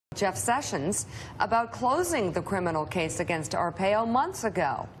Jeff Sessions about closing the criminal case against Arpaio months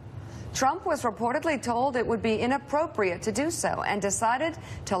ago. Trump was reportedly told it would be inappropriate to do so and decided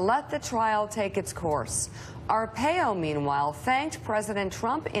to let the trial take its course. Arpaio, meanwhile, thanked President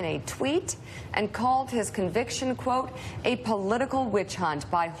Trump in a tweet and called his conviction, quote, a political witch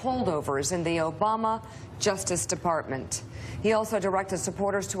hunt by holdovers in the Obama Justice Department. He also directed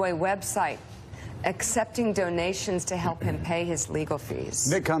supporters to a website accepting donations to help him pay his legal fees.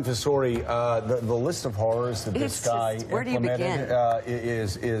 Nick Confessori, the list of horrors that this guy implemented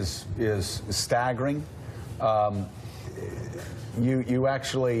is staggering. You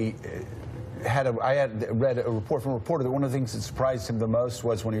actually I had read a report from a reporter that one of the things that surprised him the most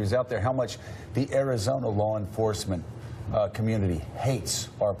was when he was out there how much the Arizona law enforcement community hates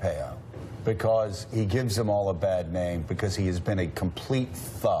Arpaio because he gives them all a bad name because he has been a complete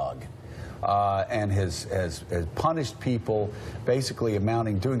thug. And has punished people, basically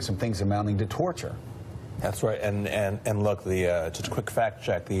doing some things amounting to torture. That's right. And look, just a quick fact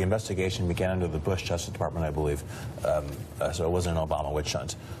check: the investigation began under the Bush Justice Department, I believe, so it wasn't an Obama witch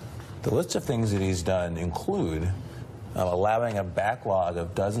hunt. The list of things that he's done include allowing a backlog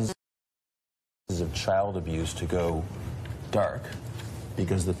of dozens of child abuse to go dark,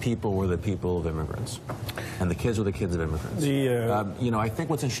 because the people were the people of immigrants, and the kids were the kids of immigrants. You know, I think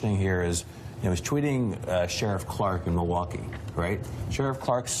what's interesting here is, you know, he's tweeting Sheriff Clark in Milwaukee, right? Sheriff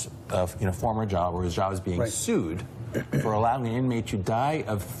Clark's, former job, or his job is being sued for allowing an inmate to die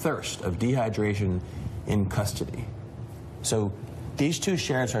of thirst, of dehydration, in custody. So these two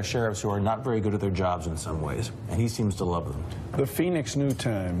sheriffs are sheriffs who are not very good at their jobs in some ways, and he seems to love them. The Phoenix New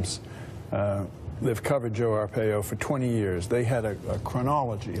Times. They've covered Joe Arpaio for 20 years. They had a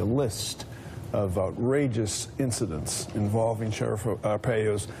chronology, a list of outrageous incidents involving Sheriff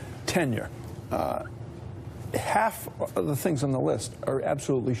Arpaio's tenure. Half of the things on the list are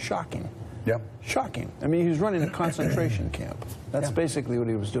absolutely shocking. Yeah. Shocking. I mean, he was running a concentration camp. That's basically what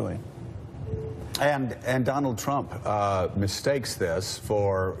he was doing. And Donald Trump mistakes this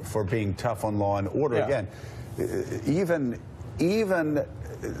for being tough on law and order. Again, even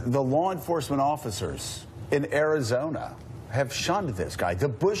the law enforcement officers in Arizona have shunned this guy. The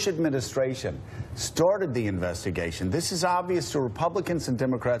Bush administration started the investigation. This is obvious to Republicans and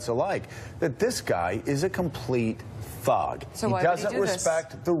Democrats alike that this guy is a complete thug. So he doesn't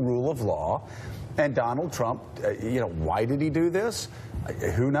respect the rule of law. And Donald Trump, why did he do this?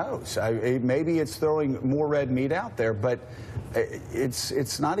 Who knows? Maybe it's throwing more red meat out there, but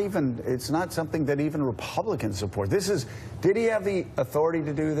it's not something that even Republicans support. Did he have the authority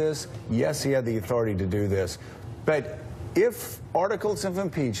to do this? Yes, he had the authority to do this. But if articles of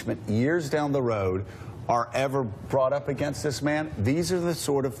impeachment years down the road are ever brought up against this man, these are the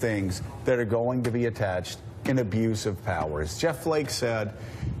sort of things that are going to be attached in abuse of power. As Jeff Flake said,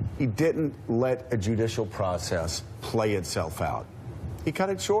 he didn't let a judicial process play itself out. He cut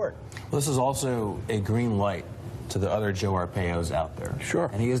it short. Well, this is also a green light to the other Joe Arpaios out there. Sure.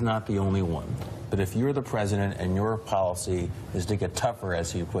 And he is not the only one. But if you're the president and your policy is to get tougher, as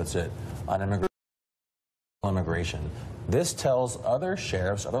he puts it, on immigration, this tells other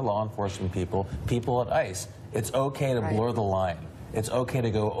sheriffs, other law enforcement people at ICE, it's okay to blur the line. It's okay to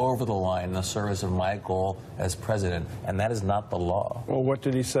go over the line in the service of my goal as president, and that is not the law. Well, what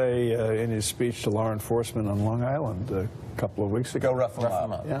did he say in his speech to law enforcement on Long Island a couple of weeks ago? Go rough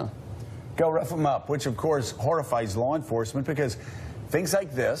them up. Yeah. Go rough them up, which of course horrifies law enforcement because things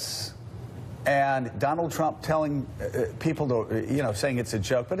like this and Donald Trump telling people to, saying it's a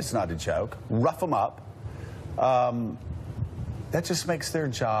joke, but it's not a joke, rough them up, that just makes their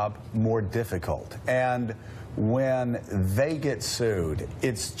job more difficult. And when they get sued,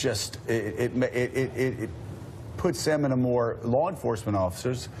 it's just, it puts them in a more, law enforcement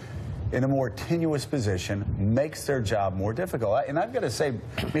officers, in a more tenuous position, makes their job more difficult. And I've got to say,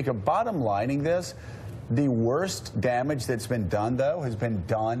 Mika, bottom lining this, the worst damage that's been done, though, has been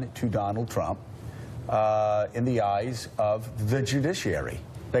done to Donald Trump in the eyes of the judiciary.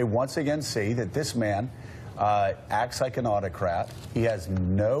 They once again see that this man acts like an autocrat. He has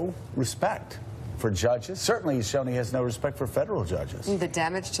no respect for judges. Certainly he's shown he has no respect for federal judges. The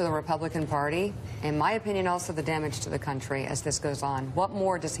damage to the Republican Party, in my opinion, also the damage to the country as this goes on. What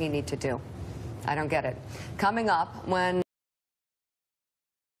more does he need to do? I don't get it. Coming up, when